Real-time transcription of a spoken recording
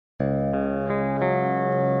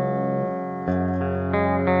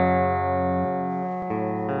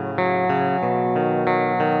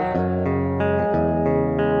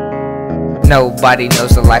Nobody knows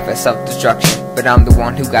the life of self-destruction, but I'm the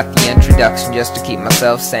one who got the introduction just to keep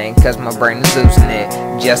myself sane, cause my brain is losing it.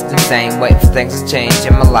 Just insane, waiting for things to change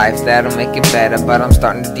in my life that'll make it better, but I'm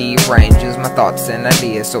starting to derange. Use my thoughts and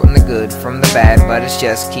ideas, sorting the good from the bad, but it's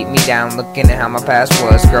just keep me down, looking at how my past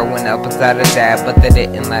was. Growing up without a dad, but that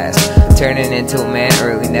didn't last. Turning into a man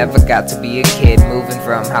early, never got to be a kid. Moving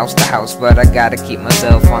from house to house, but I gotta keep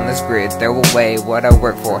myself on this grid. Throw away what I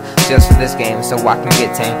work for, just for this game, so I can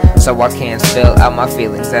get tame, so I can spill out my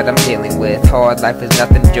feelings that I'm dealing with. Hard life is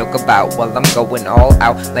nothing to joke about, while I'm going all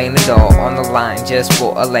out, laying it all on the line just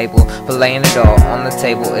for a label. But laying it all on the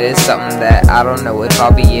table is something that I don't know if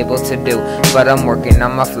I'll be able to do, but I'm working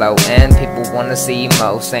on my flow, and people wanna see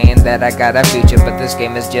more, saying that I got a future, but this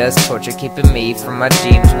game is just torture, keeping me from my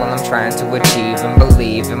dreams while I'm trying to achieve and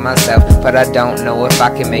believe in myself. But I don't know if I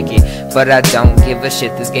can make it, but I don't give a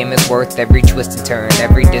shit. This game is worth every twist and turn,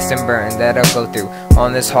 every diss and burn that I'll go through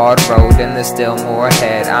on this hard road, and there's still more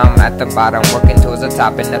ahead. I'm at the bottom, working towards the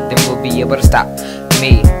top, and nothing will be able to stop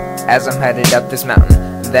me as I'm headed up this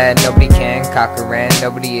mountain that nobody can conquer, and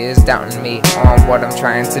nobody is doubting me on what I'm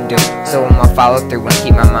trying to do. So I'ma follow through and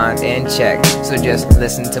keep my mind in check, so just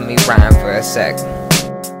listen to me rhyme for a sec.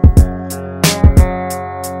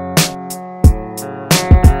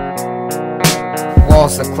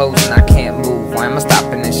 Walls are closing, I can't move. Why am I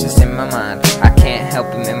stopping? It's just in my mind. I can't help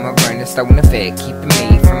it, man, my brain is throwing a fit, keeping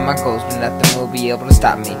me from my goals, but nothing will be able to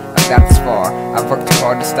stop me. I've got this far, I've worked too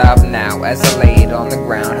hard to stop now, as I lay it on the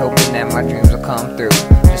ground, hoping that my dreams will come through.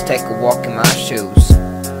 Just take a walk in my shoes,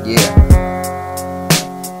 yeah.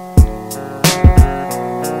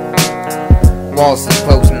 Walls are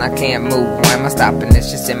closing, I can't move. Why am I stopping? It's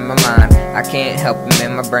just in my mind. I can't help it,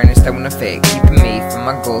 man, my brain is throwing a fit, keeping me from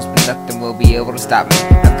my goals, but nothing will be able to stop me.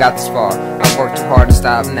 I've got this far, I've worked too hard to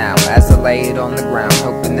stop now, as I lay it on the ground,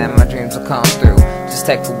 hoping that my dreams will come through. Just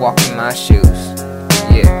take a walk in my shoes,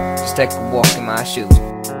 yeah, just take a walk in my shoes.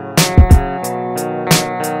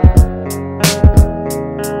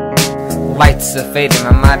 Lights are fading,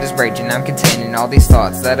 my mind is raging, I'm containing all these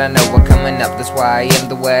thoughts that I know are coming up. That's why I am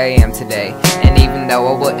the way I am today, and even though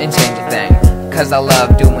I wouldn't change a thing, cause I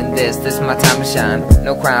love doing this is my time to shine.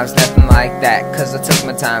 No crimes, nothing like that, cause I took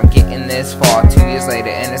my time getting this far. 2 years later,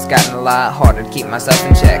 and it's gotten a lot harder to keep myself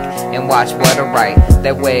in check and watch what I write.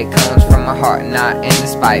 That way it comes from my heart, not in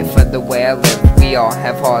despite for the way I live. We all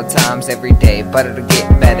have hard times every day, but it'll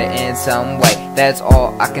get better in some way. That's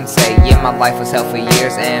all I can say. Yeah, my life was hell for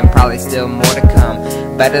years, and probably still more to come.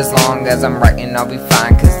 But as long as I'm writing, I'll be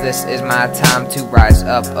fine, cause this is my time to rise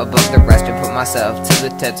up above the rest and put myself to the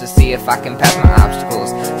test to see if I can pass my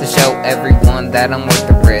obstacles, to show everyone that I'm worth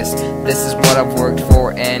the risk. This is what I've worked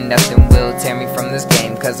for, and nothing will tear me from this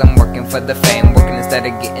game, cause I'm working for the fame, working instead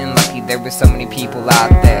of getting lucky. There are so many people out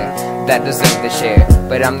there that deserve the share,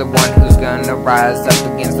 but I'm the one who's gonna rise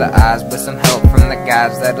up against the odds with some help from the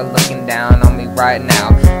guys that are looking down on me right now.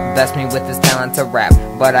 Bless me with this talent to rap,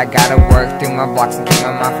 but I gotta work through my blocks and keep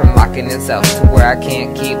my mind from locking itself to where I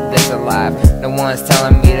can't keep this alive. No one's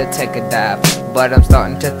telling me to take a dive, but I'm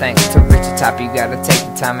starting to think to reach the top you gotta take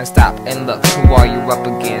the time and stop and look who are you up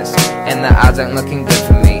against, and the odds aren't looking good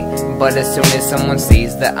for me. But as soon as someone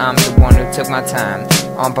sees that I'm the one who took my time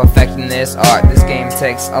on perfecting this art, this game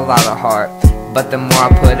takes a lot of heart. But the more I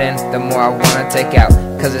put in, the more I wanna take out,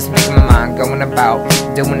 cause it's making my mind going about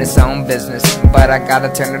doing its own business. But I gotta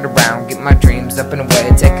turn it around, get my dreams up and away,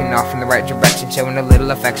 taking off in the right direction, showing a little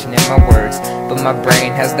affection in my words. But my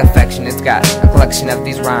brain has defection, it's got a collection of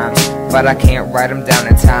these rhymes, but I can't write them down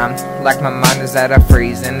in time. Like my mind is at a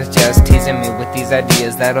freeze, and it's just teasing me with these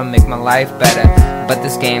ideas that'll make my life better. But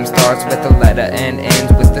this game starts with a letter and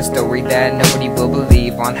ends with a story that nobody will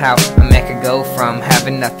believe, on how a man could go from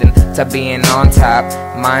having nothing to being on top.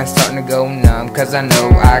 Mine's starting to go numb, cause I know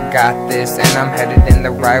I got this and I'm headed in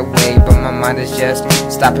the right way. But my mind is just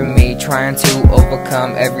stopping me, trying to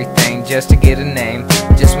overcome everything just to get a name.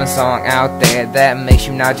 Just one song out there that makes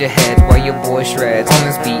you nod your head while your boy shreds on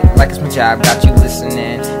this beat like it's my job. Got you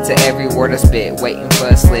listening to every word I spit, waiting for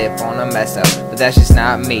a slip on a mess up, but that's just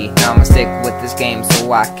not me. Now I'ma stick with this game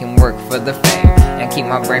so I can work for the fame and keep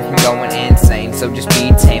my brain from going insane. So just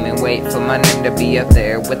be tame and wait for my name to be up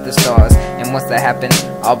there with the stars, and once that happens,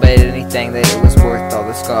 I'll bet anything that it was worth all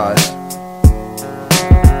the scars.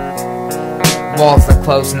 Walls are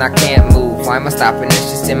closing, I can't move. Why am I stopping?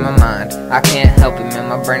 It's just in my mind. I can't help it, man,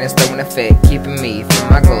 my brain is throwing a fit, keeping me from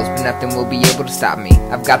my goals, but nothing will be able to stop me.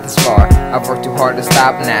 I've got this far, I've worked too hard to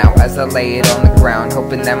stop now, as I lay it on the ground,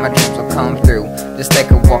 hoping that my dreams will come through. Just take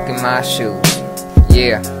a walk in my shoes,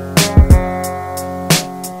 yeah.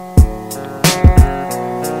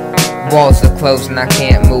 Walls are closing, I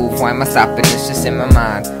can't move. Why am I stopping? It's just voice in my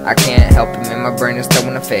mind, I can't help it, man, my brain is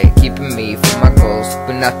throwing a fit, keeping me from my goals,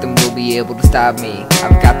 but nothing will be able to stop me.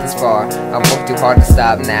 I've got this far, I've worked too hard to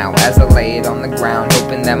stop now, as I lay it on the ground,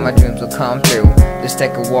 hoping that my dreams will come through. Just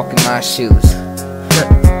take a walk in my shoes.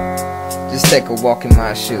 Just take a walk in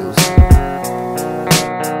my shoes.